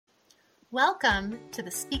Welcome to the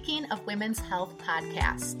Speaking of Women's Health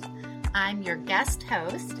podcast. I'm your guest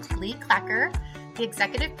host, Lee Klecker, the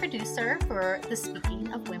executive producer for the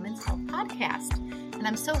Speaking of Women's Health podcast. And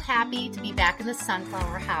I'm so happy to be back in the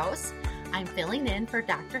Sunflower House. I'm filling in for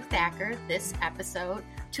Dr. Thacker this episode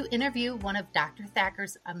to interview one of Dr.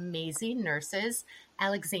 Thacker's amazing nurses,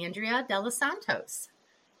 Alexandria De Los Santos.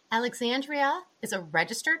 Alexandria is a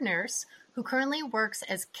registered nurse who currently works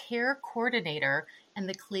as care coordinator in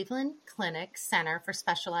the Cleveland Clinic Center for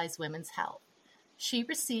Specialized Women's Health. She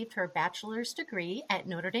received her bachelor's degree at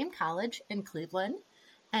Notre Dame College in Cleveland,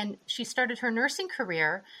 and she started her nursing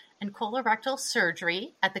career in colorectal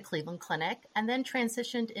surgery at the Cleveland Clinic and then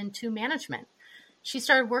transitioned into management. She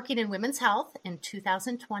started working in women's health in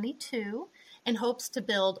 2022 and hopes to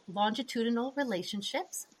build longitudinal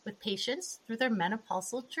relationships with patients through their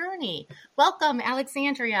menopausal journey. Welcome,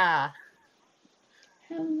 Alexandria.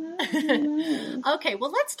 Hello. Okay,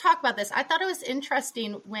 well, let's talk about this. I thought it was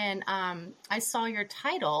interesting when I saw your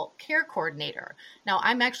title, care coordinator. Now,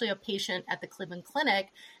 I'm actually a patient at the Cleveland Clinic,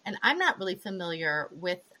 and I'm not really familiar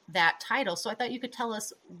with that title. So I thought you could tell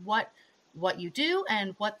us what you do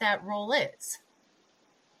and what that role is.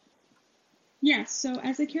 Yes, so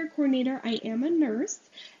as a care coordinator, I am a nurse,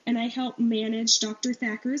 and I help manage Dr.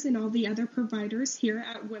 Thacker's and all the other providers here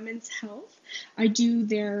at Women's Health. I do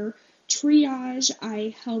their triage,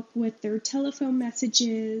 I help with their telephone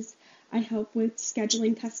messages, I help with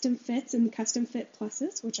scheduling custom fits and custom fit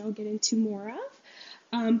pluses, which I'll get into more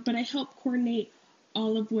of, but I help coordinate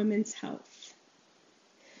all of women's health.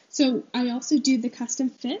 So I also do the custom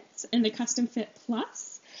fits and the custom fit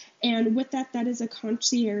plus, and with that is a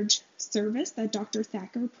concierge service that Dr.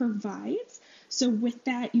 Thacker provides. So with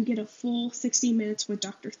that, you get a full 60 minutes with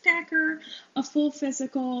Dr. Thacker, a full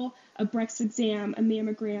physical, a breast exam, a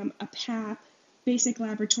mammogram, a PAP, basic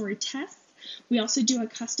laboratory tests. We also do a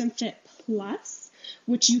custom fit plus,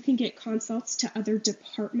 which you can get consults to other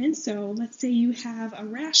departments. So let's say you have a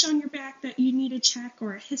rash on your back that you need to check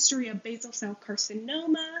or a history of basal cell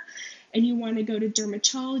carcinoma and you want to go to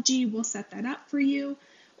dermatology, we'll set that up for you.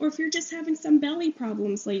 Or if you're just having some belly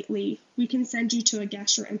problems lately, we can send you to a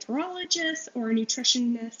gastroenterologist or a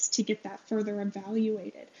nutritionist to get that further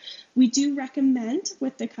evaluated. We do recommend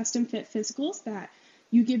with the custom fit physicals that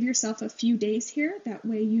you give yourself a few days here. That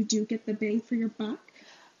way you do get the bang for your buck.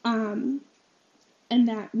 And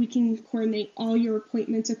that we can coordinate all your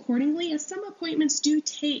appointments accordingly, as some appointments do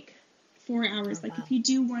take 4 hours. Oh, wow. Like if you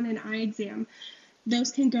do want an eye exam,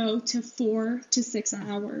 those can go to 4 to 6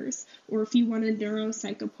 hours. Or if you want a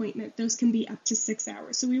neuropsych appointment, those can be up to 6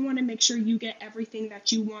 hours. So we want to make sure you get everything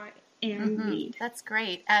that you want and need. That's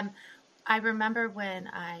great. I remember when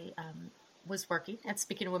I was working at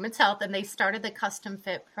Speaking of Women's Health, and they started the custom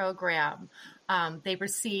fit program.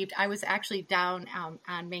 I was actually down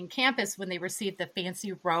on main campus when they received the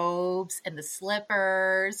fancy robes and the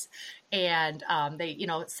slippers, and they,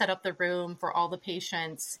 set up the room for all the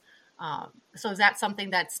patients. So is that something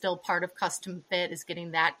that's still part of custom fit, is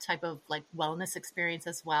getting that type of like wellness experience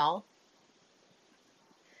as well?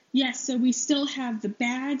 Yes, so we still have the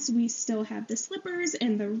bags, we still have the slippers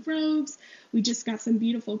and the robes. We just got some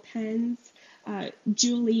beautiful pens.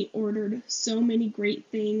 Julie ordered so many great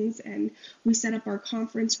things, and we set up our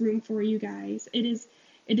conference room for you guys. It is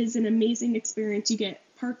an amazing experience. You get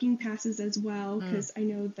parking passes as well, because I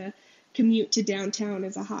know the commute to downtown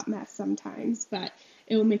is a hot mess sometimes, but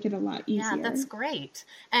it will make it a lot easier. Yeah, that's great.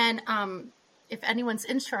 And if anyone's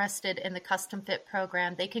interested in the custom fit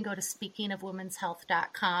program, they can go to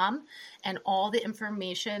speakingofwomenshealth.com, and all the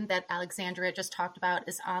information that Alexandria just talked about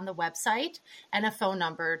is on the website, and a phone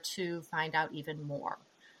number to find out even more.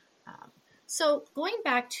 So going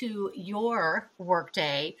back to your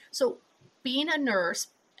workday, so being a nurse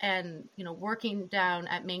and working down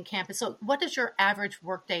at main campus, so what is your average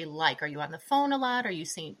workday like? Are you on the phone a lot? Are you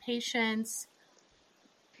seeing patients?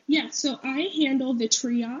 Yeah, so I handle the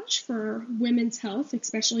triage for women's health,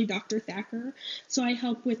 especially Dr. Thacker. So I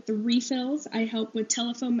help with the refills. I help with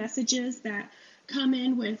telephone messages that come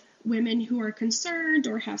in with women who are concerned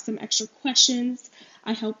or have some extra questions.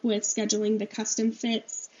 I help with scheduling the custom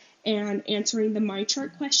fits and answering the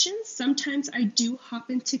MyChart questions. Sometimes I do hop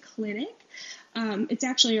into clinic. It's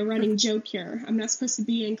actually a running joke here. I'm not supposed to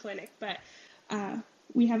be in clinic, but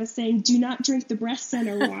we have a saying, do not drink the breast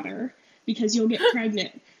center water because you'll get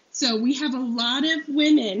pregnant. So we have a lot of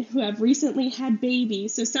women who have recently had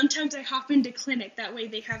babies. So sometimes I hop into clinic. That way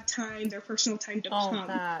they have time, their personal time to come. Oh,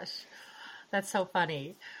 gosh. That's so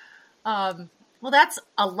funny. Well, that's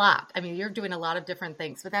a lot. I mean, you're doing a lot of different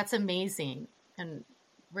things, but that's amazing. And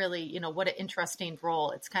really, what an interesting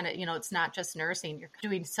role. It's kind of, it's not just nursing. You're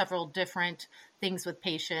doing several different things with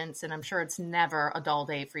patients, and I'm sure it's never a dull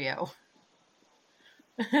day for you.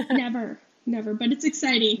 Never, but it's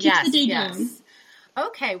exciting. It keeps the day going.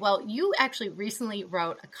 Okay, well, you actually recently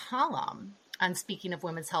wrote a column on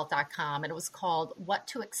speakingofwomenshealth.com, and it was called What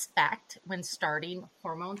to Expect When Starting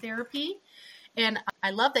Hormone Therapy. And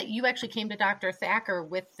I love that you actually came to Dr. Thacker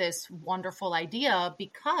with this wonderful idea,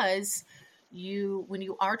 because when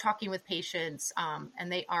you are talking with patients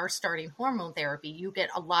and they are starting hormone therapy, you get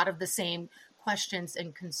a lot of the same questions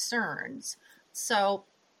and concerns. So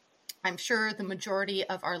I'm sure the majority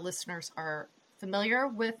of our listeners are familiar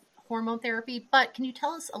with hormone therapy, but can you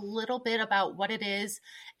tell us a little bit about what it is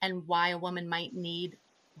and why a woman might need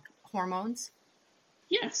hormones?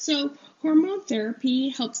 Yeah, so hormone therapy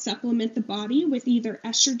helps supplement the body with either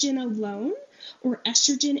estrogen alone or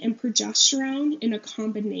estrogen and progesterone in a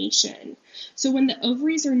combination. So when the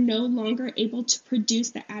ovaries are no longer able to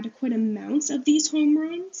produce the adequate amounts of these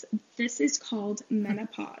hormones, this is called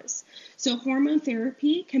menopause. So hormone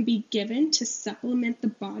therapy can be given to supplement the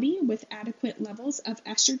body with adequate levels of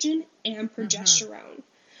estrogen and progesterone.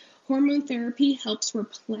 Hormone therapy helps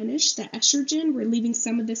replenish the estrogen, relieving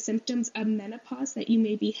some of the symptoms of menopause that you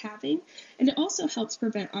may be having, and it also helps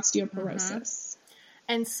prevent osteoporosis.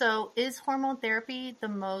 And so is hormone therapy the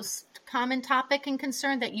most common topic and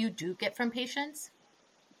concern that you do get from patients?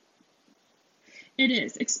 It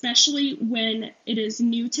is, especially when it is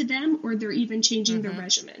new to them or they're even changing their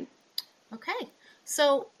regimen. Okay,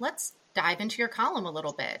 so let's dive into your column a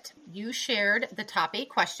little bit. You shared the top 8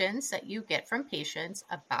 questions that you get from patients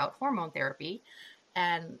about hormone therapy.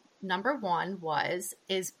 And number 1 was,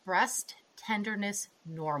 is breast tenderness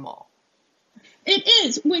normal? It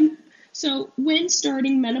is. When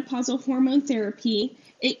starting menopausal hormone therapy,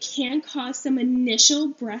 it can cause some initial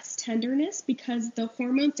breast tenderness because the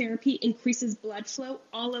hormone therapy increases blood flow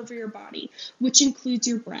all over your body, which includes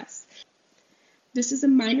your breasts. This is a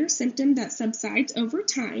minor symptom that subsides over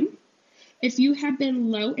time. If you have been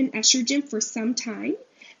low in estrogen for some time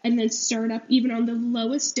and then start up even on the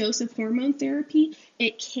lowest dose of hormone therapy,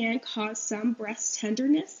 it can cause some breast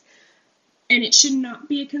tenderness, and it should not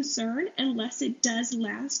be a concern unless it does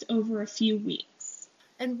last over a few weeks.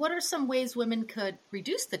 And what are some ways women could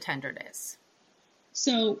reduce the tenderness?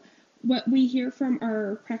 So what we hear from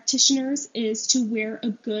our practitioners is to wear a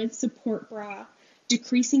good support bra,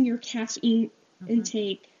 decreasing your caffeine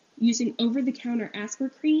intake, using over-the-counter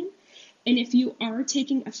aspirin. And if you are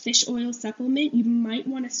taking a fish oil supplement, you might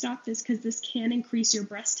want to stop this because this can increase your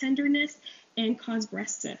breast tenderness and cause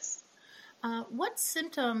breast cysts. What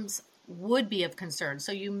symptoms would be of concern?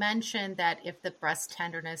 So you mentioned that if the breast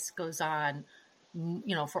tenderness goes on,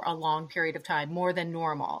 for a long period of time, more than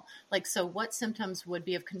normal, so what symptoms would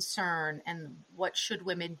be of concern, and what should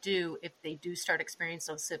women do if they do start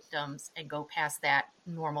experiencing those symptoms and go past that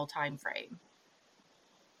normal time frame?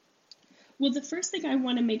 Well, the first thing I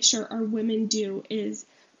want to make sure our women do is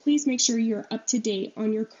please make sure you're up to date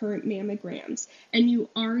on your current mammograms and you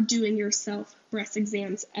are doing your self-breast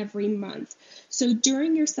exams every month. So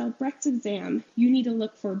during your self-breast exam, you need to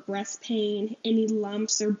look for breast pain, any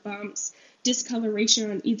lumps or bumps, discoloration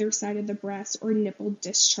on either side of the breast, or nipple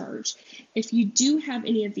discharge. If you do have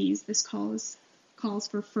any of these, this calls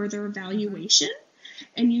for further evaluation.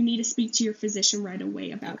 And you need to speak to your physician right away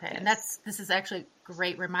about this. And this is actually a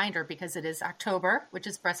great reminder because it is October, which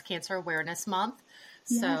is Breast Cancer Awareness Month.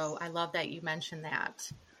 Yes. So I love that you mentioned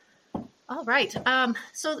that. All right.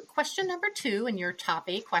 So question number 2 in your top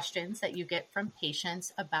 8 questions that you get from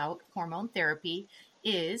patients about hormone therapy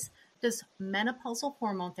is, does menopausal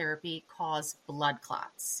hormone therapy cause blood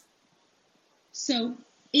clots? So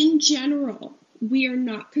in general, we are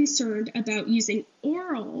not concerned about using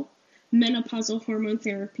oral menopausal hormone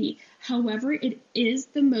therapy. However, it is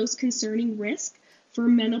the most concerning risk for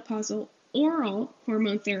menopausal oral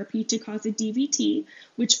hormone therapy to cause a DVT,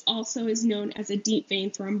 which also is known as a deep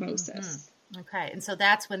vein thrombosis. Okay, and so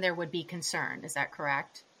that's when there would be concern. Is that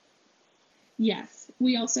correct? Yes.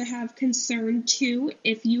 We also have concern, too,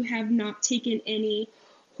 if you have not taken any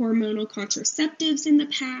hormonal contraceptives in the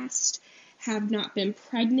past, have not been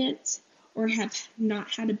pregnant, or have not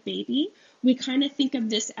had a baby. We kind of think of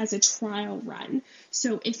this as a trial run.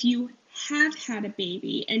 So if you have had a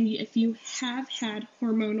baby and if you have had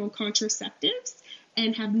hormonal contraceptives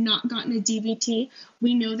and have not gotten a DVT,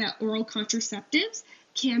 we know that oral contraceptives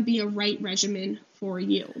can be a right regimen for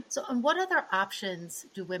you. So, and what other options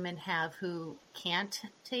do women have who can't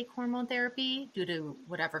take hormone therapy due to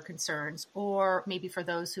whatever concerns, or maybe for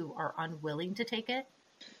those who are unwilling to take it?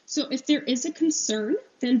 So if there is a concern,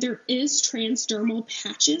 then there is transdermal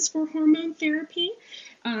patches for hormone therapy.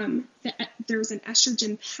 There's an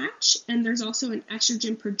estrogen patch, and there's also an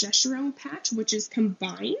estrogen progesterone patch, which is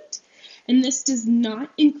combined. And this does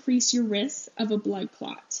not increase your risk of a blood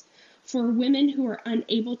clot. For women who are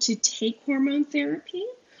unable to take hormone therapy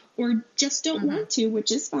or just don't want to,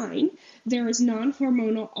 which is fine, there is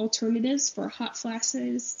non-hormonal alternatives for hot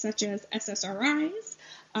flashes such as SSRIs.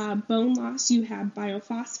 Bone loss, you have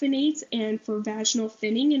bisphosphonates, and for vaginal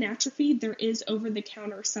thinning and atrophy, there is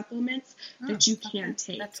over-the-counter supplements that you can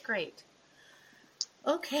take. That's great.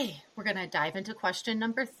 Okay, we're going to dive into question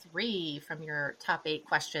number 3 from your top 8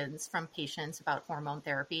 questions from patients about hormone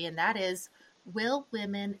therapy, and that is, will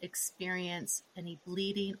women experience any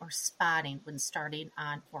bleeding or spotting when starting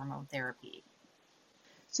on hormone therapy?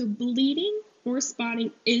 So bleeding or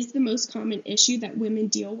spotting is the most common issue that women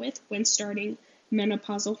deal with when starting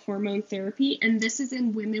menopausal hormone therapy, and this is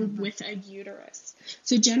in women with a uterus.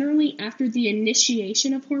 So generally, after the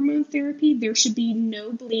initiation of hormone therapy, there should be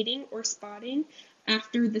no bleeding or spotting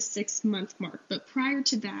after the 6-month mark. But prior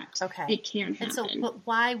to that, it can happen. And so, but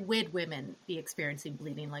why would women be experiencing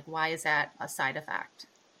bleeding? Like, why is that a side effect?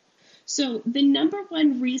 So the number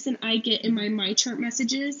one reason I get in my MyChart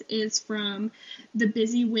messages is from the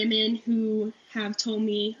busy women who have told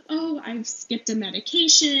me, oh, I've skipped a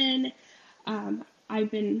medication, I'm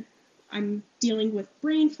dealing with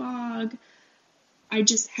brain fog, I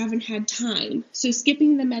just haven't had time. So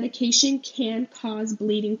skipping the medication can cause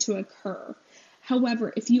bleeding to occur.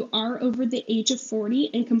 However, if you are over the age of 40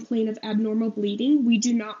 and complain of abnormal bleeding, we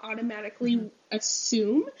do not automatically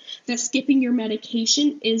assume that skipping your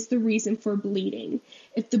medication is the reason for bleeding.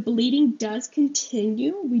 If the bleeding does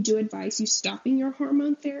continue, we do advise you stopping your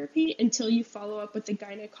hormone therapy until you follow up with a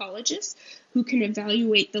gynecologist who can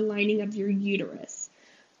evaluate the lining of your uterus.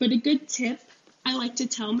 But a good tip I like to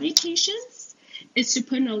tell my patients is to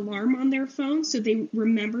put an alarm on their phone so they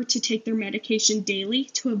remember to take their medication daily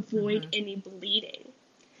to avoid any bleeding.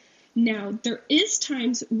 Now, there is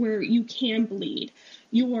times where you can bleed.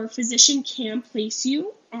 Your physician can place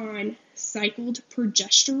you on cycled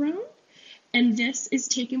progesterone, and this is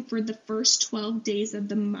taken for the first 12 days of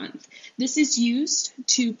the month. This is used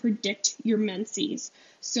to predict your menses.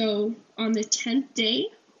 So on the 10th day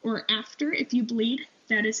or after, if you bleed,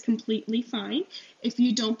 that is completely fine. If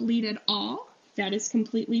you don't bleed at all, that is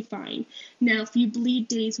completely fine. Now, if you bleed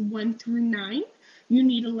days 1 through 9, you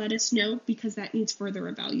need to let us know because that needs further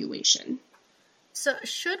evaluation. So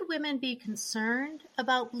should women be concerned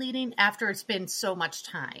about bleeding after it's been so much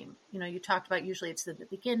time? You know, you talked about usually it's in the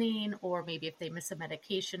beginning or maybe if they miss a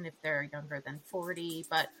medication if they're younger than 40,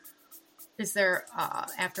 but is there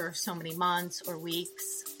after so many months or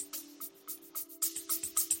weeks?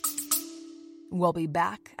 We'll be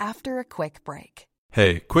back after a quick break.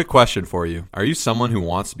 Hey, quick question for you. Are you someone who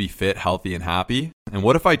wants to be fit, healthy, and happy? And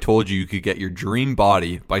what if I told you you could get your dream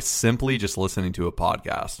body by simply just listening to a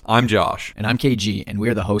podcast? I'm Josh. And I'm KG, and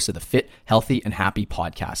we're the hosts of the Fit, Healthy, and Happy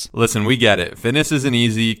podcast. Listen, we get it. Fitness isn't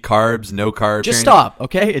easy. Carbs, no carbs. Just stop,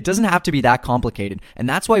 okay? It doesn't have to be that complicated. And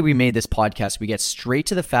that's why we made this podcast. We get straight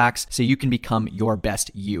to the facts so you can become your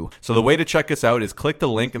best you. So the way to check us out is click the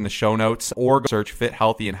link in the show notes or search Fit,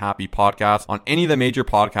 Healthy, and Happy podcast on any of the major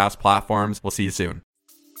podcast platforms. We'll see you soon.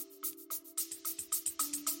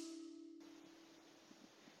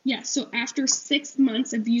 Yeah, so after 6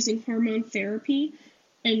 months of using hormone therapy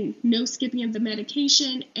and no skipping of the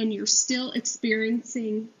medication and you're still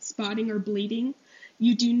experiencing spotting or bleeding,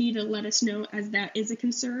 you do need to let us know as that is a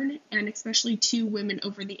concern, and especially to women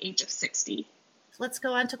over the age of 60. Let's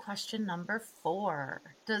go on to question number 4.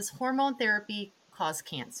 Does hormone therapy cause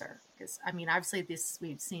cancer? Because, I mean, obviously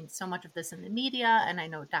we've seen so much of this in the media, and I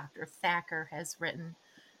know Dr. Thacker has written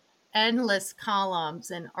endless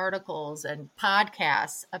columns and articles and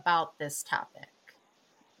podcasts about this topic.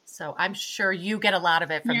 So I'm sure you get a lot of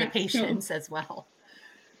it from the patients as well.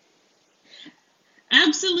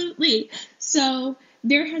 Absolutely. So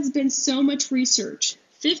there has been so much research,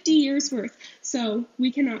 50 years worth. So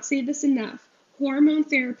we cannot say this enough. Hormone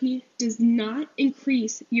therapy does not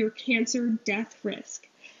increase your cancer death risk.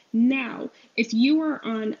 Now, if you are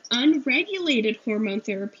on unregulated hormone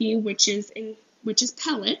therapy, which is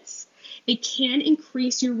pellets, it can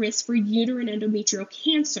increase your risk for uterine endometrial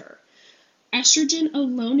cancer. Estrogen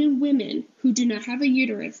alone in women who do not have a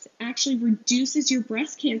uterus actually reduces your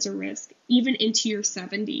breast cancer risk even into your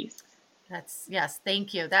 70s. Yes,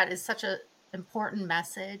 thank you. That is such an important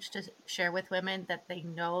message to share with women, that they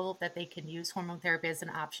know that they can use hormone therapy as an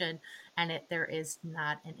option and there is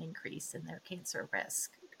not an increase in their cancer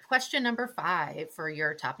risk. Question number 5 for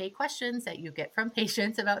your top 8 questions that you get from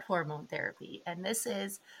patients about hormone therapy. And this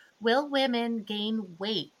is, will women gain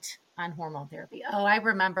weight on hormone therapy? Oh, I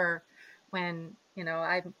remember when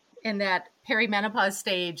I'm in that perimenopause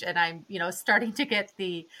stage, and I'm, starting to get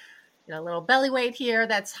the, little belly weight here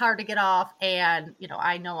that's hard to get off. And,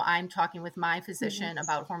 I know I'm talking with my physician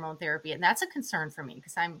about hormone therapy, and that's a concern for me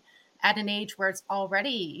because I'm at an age where it's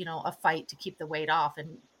already, a fight to keep the weight off,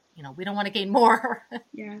 and, we don't want to gain more.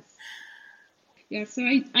 Yes. Yeah, so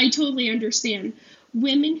I totally understand.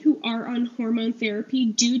 Women who are on hormone therapy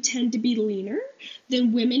do tend to be leaner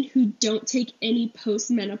than women who don't take any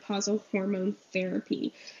postmenopausal hormone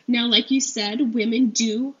therapy. Now, like you said, women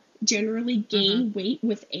do generally gain weight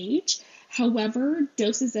with age. However,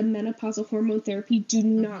 doses of menopausal hormone therapy do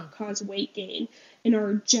not cause weight gain and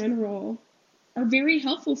are very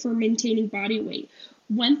helpful for maintaining body weight.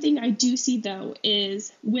 One thing I do see, though,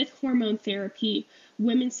 is with hormone therapy,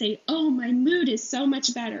 women say, oh, my mood is so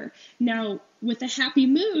much better. Now, with a happy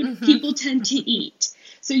mood, people tend to eat.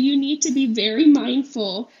 So you need to be very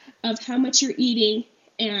mindful of how much you're eating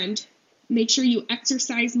and make sure you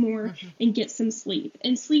exercise more and get some sleep.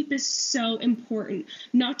 And sleep is so important,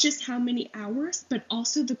 not just how many hours, but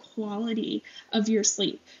also the quality of your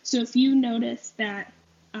sleep. So if you notice that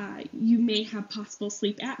you may have possible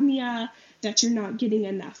sleep apnea, that you're not getting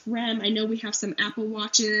enough REM. I know we have some Apple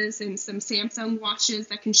Watches and some Samsung watches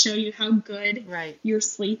that can show you how good your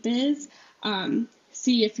sleep is.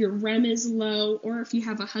 See if your REM is low, or if you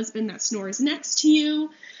have a husband that snores next to you,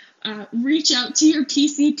 reach out to your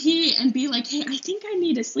PCP and be like, hey, I think I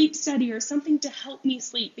need a sleep study or something to help me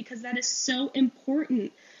sleep, because that is so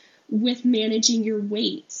important with managing your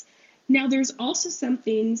weight. Now, there's also some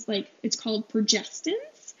things like it's called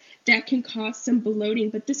progestins that can cause some bloating,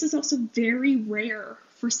 but this is also very rare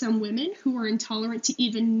for some women who are intolerant to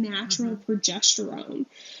even natural progesterone.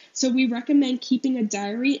 So we recommend keeping a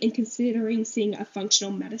diary and considering seeing a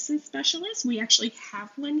functional medicine specialist. We actually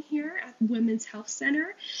have one here at Women's Health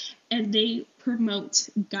Center, and they promote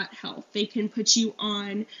gut health. They can put you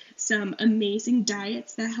on some amazing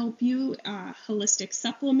diets that help you, holistic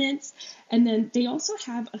supplements, and then they also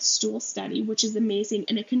have a stool study, which is amazing,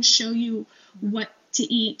 and it can show you what to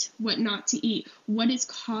eat, what not to eat, what is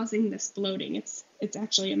causing this bloating. It's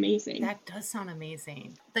actually amazing. That does sound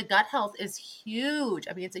amazing. The gut health is huge.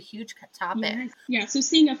 I mean, it's a huge topic. Yeah. So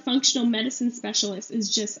seeing a functional medicine specialist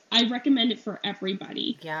is I recommend it for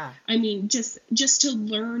everybody. Yeah. I mean, just to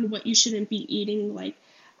learn what you shouldn't be eating, like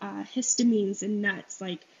histamines and nuts.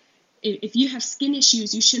 Like if you have skin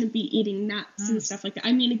issues, you shouldn't be eating nuts and stuff like that.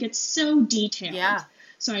 I mean, it gets so detailed. Yeah.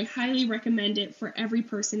 So I highly recommend it for every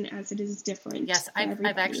person, as it is different. Yes, I've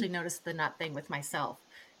actually noticed the nut thing with myself.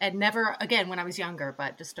 And never again when I was younger,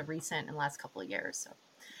 but just a recent in the last couple of years. So,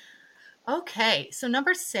 okay. So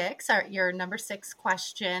your number six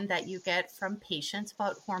question that you get from patients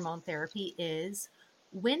about hormone therapy is,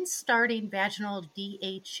 when starting vaginal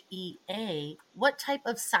DHEA, what type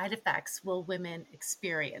of side effects will women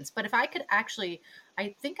experience? But if I could actually,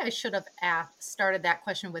 I think I should have started that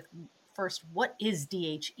question with first, what is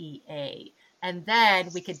DHEA? And then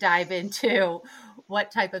we could dive into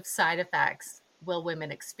what type of side effects will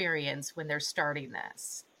women experience when they're starting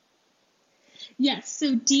this? Yes,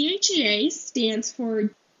 so DHEA stands for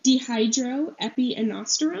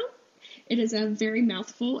dehydroepiandrosterone. It is a very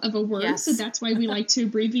mouthful of a word, so that's why we like to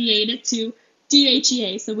abbreviate it to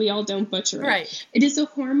DHEA so we all don't butcher it. Right. It is a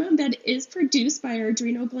hormone that is produced by our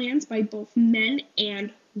adrenal glands by both men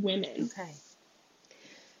and women. Okay.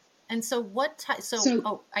 And so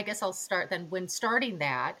I guess I'll start then. When starting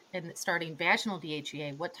that and starting vaginal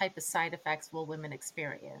DHEA, what type of side effects will women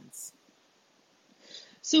experience?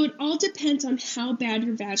 So it all depends on how bad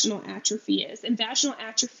your vaginal atrophy is. And vaginal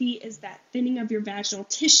atrophy is that thinning of your vaginal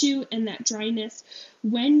tissue and that dryness.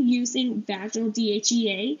 When using vaginal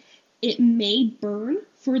DHEA, it may burn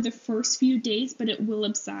for the first few days, but it will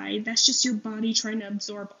subside. That's just your body trying to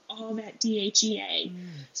absorb all that DHEA.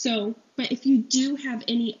 So, but if you do have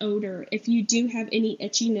any odor, if you do have any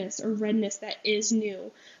itchiness or redness that is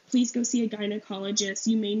new, please go see a gynecologist.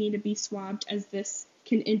 You may need to be swabbed, as this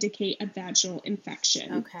can indicate a vaginal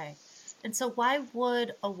infection. Okay. And so why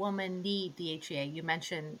would a woman need DHEA? You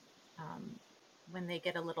mentioned when they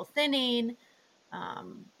get a little thinning,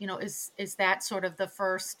 is that sort of the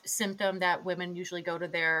first symptom that women usually go to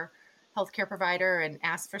their healthcare provider and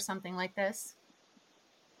ask for something like this?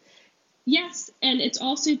 Yes, and it's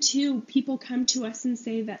also, too, people come to us and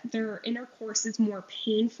say that their intercourse is more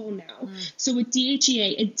painful now. So with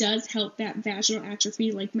DHEA, it does help that vaginal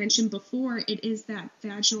atrophy. Like mentioned before, it is that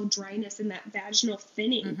vaginal dryness and that vaginal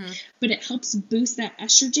thinning, but it helps boost that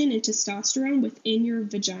estrogen and testosterone within your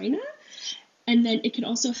vagina. And then it can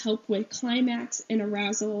also help with climax and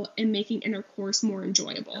arousal and making intercourse more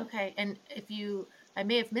enjoyable. Okay, and I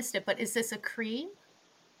may have missed it, but is this a cream?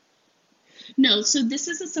 No, so this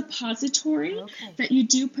is a suppository that you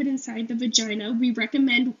do put inside the vagina. We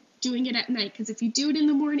recommend doing it at night because if you do it in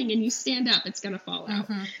the morning and you stand up, it's going to fall out.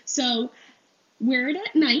 So wear it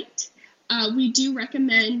at night. We do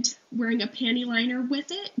recommend wearing a panty liner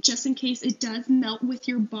with it just in case it does melt with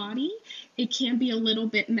your body. It can be a little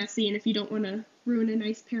bit messy, and if you don't want to ruin a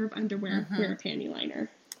nice pair of underwear, wear a panty liner.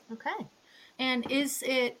 Okay. And is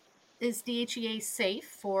DHEA safe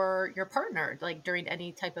for your partner, like during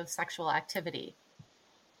any type of sexual activity?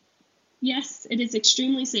 Yes, it is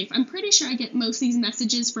extremely safe. I'm pretty sure I get most of these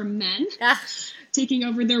messages from men taking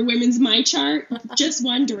over their women's My Chart, just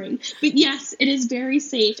wondering. But yes, it is very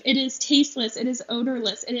safe. It is tasteless, it is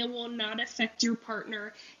odorless, and it will not affect your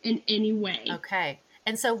partner in any way. Okay.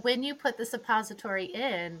 And so when you put the suppository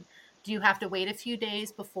in, do you have to wait a few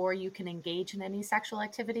days before you can engage in any sexual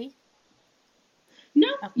activity? No,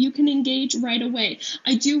 you can engage right away.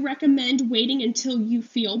 I do recommend waiting until you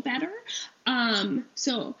feel better.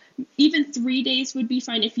 So even 3 days would be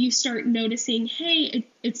fine. If you start noticing, hey,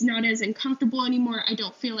 it's not as uncomfortable anymore, I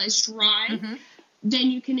don't feel as dry,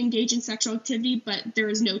 then you can engage in sexual activity, but there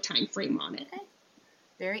is no time frame on it. Okay.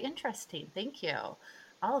 Very interesting. Thank you.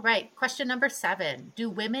 All right. Question number 7. Do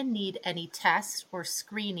women need any tests or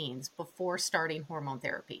screenings before starting hormone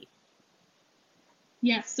therapy?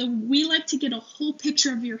 Yes, so we like to get a whole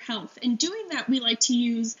picture of your health. And doing that, we like to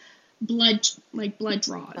use blood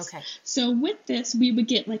draws. Okay. So with this, we would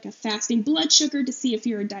get like a fasting blood sugar to see if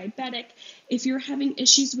you're a diabetic. If you're having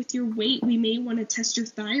issues with your weight, we may want to test your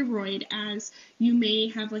thyroid, as you may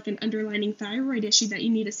have like an underlying thyroid issue that you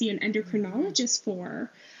need to see an endocrinologist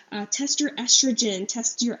for. Test your estrogen,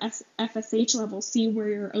 test your FSH levels, see where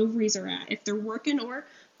your ovaries are at, if they're working or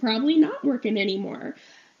probably not working anymore.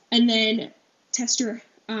 And then test your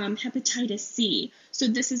hepatitis C. So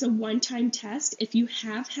this is a one-time test. If you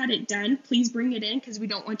have had it done, please bring it in because we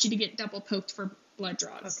don't want you to get double poked for blood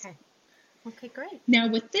draws. Okay, great. Now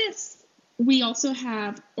with this, we also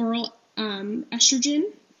have oral estrogen.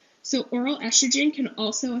 So oral estrogen can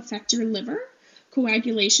also affect your liver,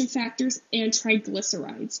 coagulation factors, and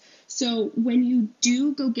triglycerides. So when you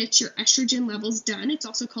do go get your estrogen levels done, it's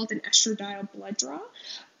also called an estradiol blood draw.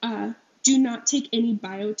 Do not take any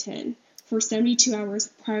biotin for 72 hours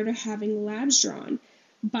prior to having labs drawn.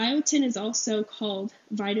 Biotin is also called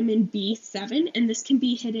vitamin B7, and this can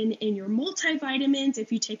be hidden in your multivitamins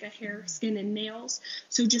if you take a hair, skin, and nails.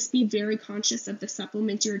 So just be very conscious of the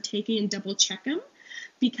supplements you're taking and double check them,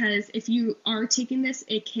 because if you are taking this,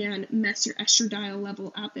 it can mess your estradiol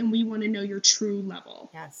level up, and we want to know your true level.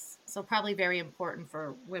 Yes. So probably very important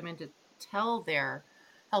for women to tell their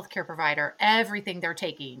healthcare provider everything they're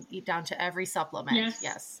taking, down to every supplement.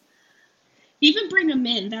 Yes. Even bring them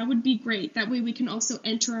in. That would be great. That way we can also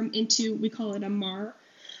enter them into, we call it a MAR.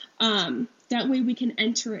 That way we can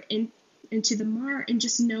enter it into the MAR and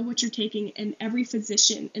just know what you're taking, and every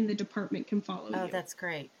physician in the department can follow you. Oh, that's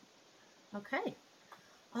great. Okay.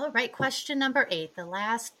 All right. Question number 8, the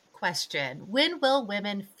last question. When will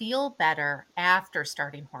women feel better after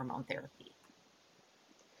starting hormone therapy?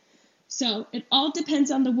 So it all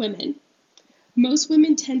depends on the women. Most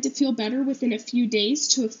women tend to feel better within a few days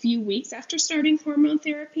to a few weeks after starting hormone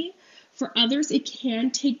therapy. For others, it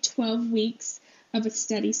can take 12 weeks of a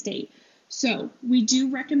steady state. So we do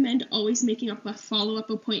recommend always making up a follow-up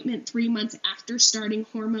appointment 3 months after starting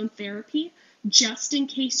hormone therapy, just in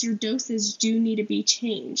case your doses do need to be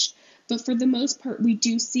changed. But for the most part, we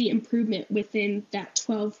do see improvement within that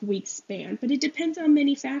 12-week span. But it depends on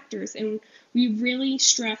many factors, and we really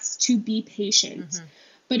stress to be patient.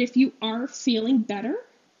 But if you are feeling better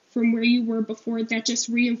from where you were before, that just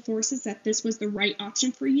reinforces that this was the right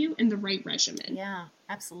option for you and the right regimen. Yeah,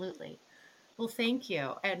 absolutely. Well, thank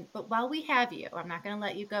you. But while we have you, I'm not going to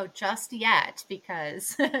let you go just yet,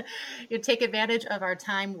 because you take advantage of our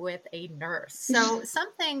time with a nurse. So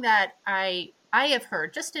something that I have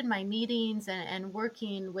heard just in my meetings and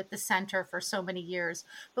working with the center for so many years,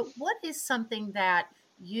 but what is something that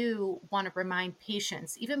you want to remind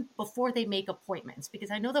patients even before they make appointments?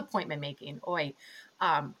 Because I know the appointment making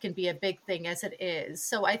can be a big thing as it is.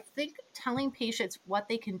 So I think telling patients what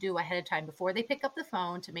they can do ahead of time before they pick up the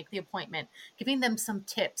phone to make the appointment, giving them some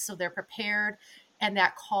tips so they're prepared, and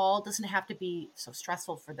that call doesn't have to be so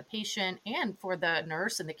stressful for the patient and for the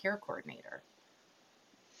nurse and the care coordinator.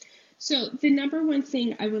 So the number one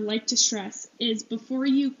thing I would like to stress is before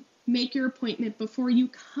you make your appointment, before you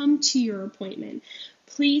come to your appointment,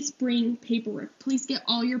 please bring paperwork. Please get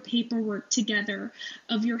all your paperwork together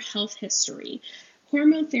of your health history.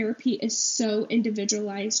 Hormone therapy is so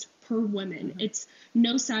individualized per woman. It's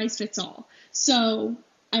no size fits all. So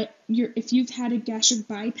if you've had a gastric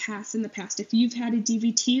bypass in the past, if you've had a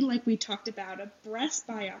DVT like we talked about, a breast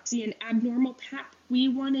biopsy, an abnormal pap, we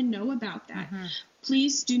want to know about that.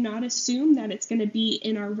 Please do not assume that it's going to be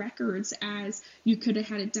in our records, as you could have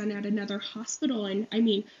had it done at another hospital. And I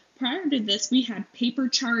mean, prior to this, we had paper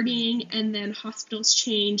charting, and then hospitals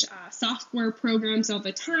change software programs all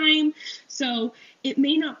the time. So it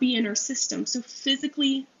may not be in our system. So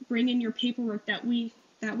physically bring in your paperwork. That way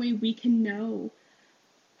we can know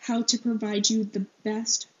how to provide you the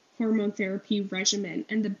best hormone therapy regimen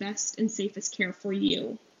and the best and safest care for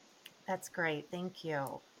you. That's great. Thank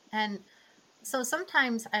you. And so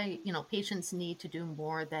sometimes patients need to do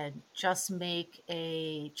more than just make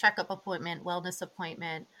a checkup appointment, wellness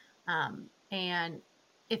appointment. And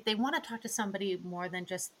if they want to talk to somebody more than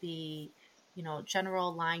just the,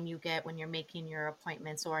 general line you get when you're making your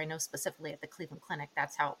appointments, or I know specifically at the Cleveland Clinic,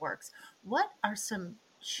 that's how it works. What are some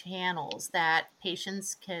channels that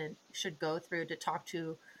patients should go through to talk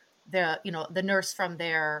to the nurse from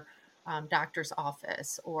their doctor's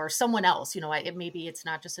office, or someone else? Maybe it's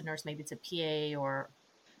not just a nurse, maybe it's a PA or.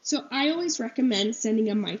 So I always recommend sending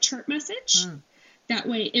a MyChart message. That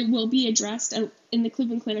way it will be addressed. In the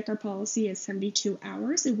Cleveland Clinic, our policy is 72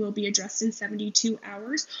 hours. It will be addressed in 72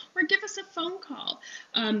 hours, or give us a phone call.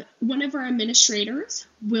 One of our administrators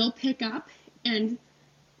will pick up and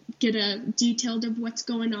get a detailed of what's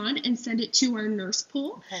going on and send it to our nurse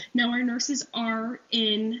pool. Okay. Now, our nurses are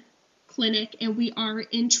in clinic and we are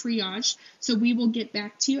in triage, so we will get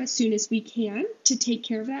back to you as soon as we can to take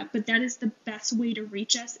care of that. But that is the best way to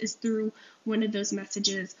reach us, is through one of those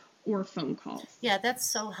messages or phone calls. Yeah,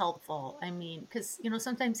 that's so helpful. I mean, because,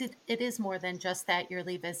 sometimes it is more than just that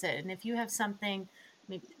yearly visit. And if you have something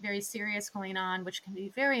maybe very serious going on, which can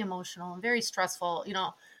be very emotional and very stressful,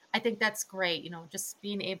 I think that's great. Just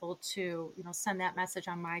being able to, send that message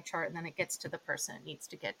on MyChart, and then it gets to the person it needs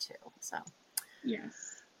to get to. So,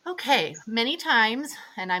 yes. Okay. Many times,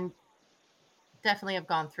 and I'm definitely have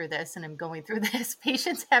gone through this and I'm going through this,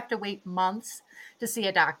 patients have to wait months to see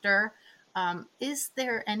a doctor. Is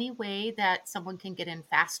there any way that someone can get in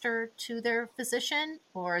faster to their physician,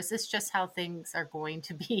 or is this just how things are going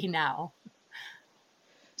to be now?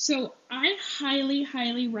 So I highly,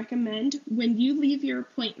 highly recommend, when you leave your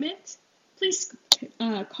appointment, please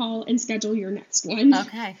call and schedule your next one.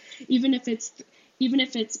 Okay. Even if it's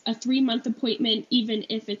a 3-month appointment, even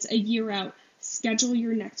if it's a year out, schedule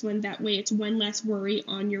your next one. That way it's one less worry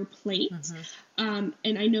on your plate. And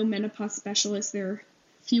I know menopause specialists, they're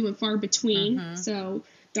few and far between. So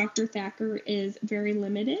Dr. Thacker is very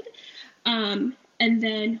limited. And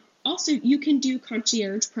then also you can do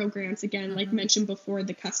concierge programs, again, like mentioned before,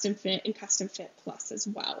 the Custom Fit and Custom Fit Plus as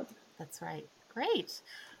well. That's right. Great.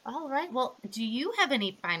 All right. Well, do you have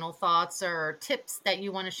any final thoughts or tips that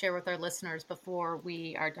you want to share with our listeners before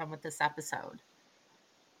we are done with this episode?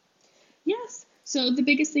 Yes. So the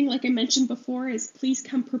biggest thing, like I mentioned before, is please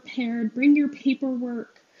come prepared. Bring your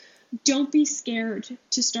paperwork. Don't be scared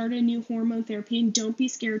to start a new hormone therapy, and don't be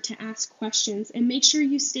scared to ask questions, and make sure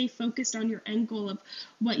you stay focused on your end goal of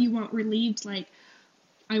what you want relieved. Like,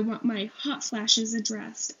 I want my hot flashes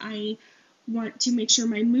addressed. I want to make sure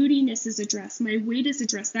my moodiness is addressed, my weight is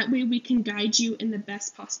addressed. That way we can guide you in the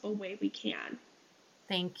best possible way we can.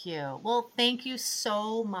 Thank you. Well, thank you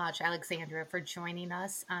so much, Alexandra, for joining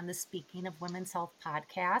us on the Speaking of Women's Health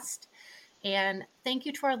podcast. And thank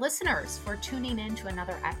you to our listeners for tuning in to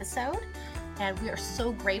another episode. And we are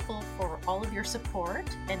so grateful for all of your support,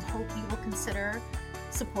 and hope you will consider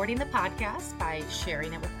supporting the podcast by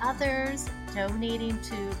sharing it with others, donating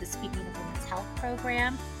to the Speaking of Women's Health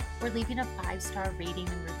program, or leaving a 5-star rating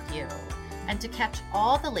and review. And to catch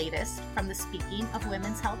all the latest from the Speaking of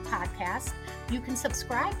Women's Health podcast, you can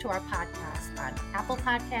subscribe to our podcast on Apple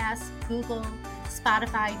Podcasts, Google,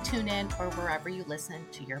 Spotify, TuneIn, or wherever you listen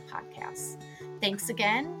to your podcasts. Thanks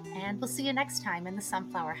again, and we'll see you next time in the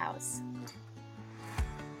Sunflower House.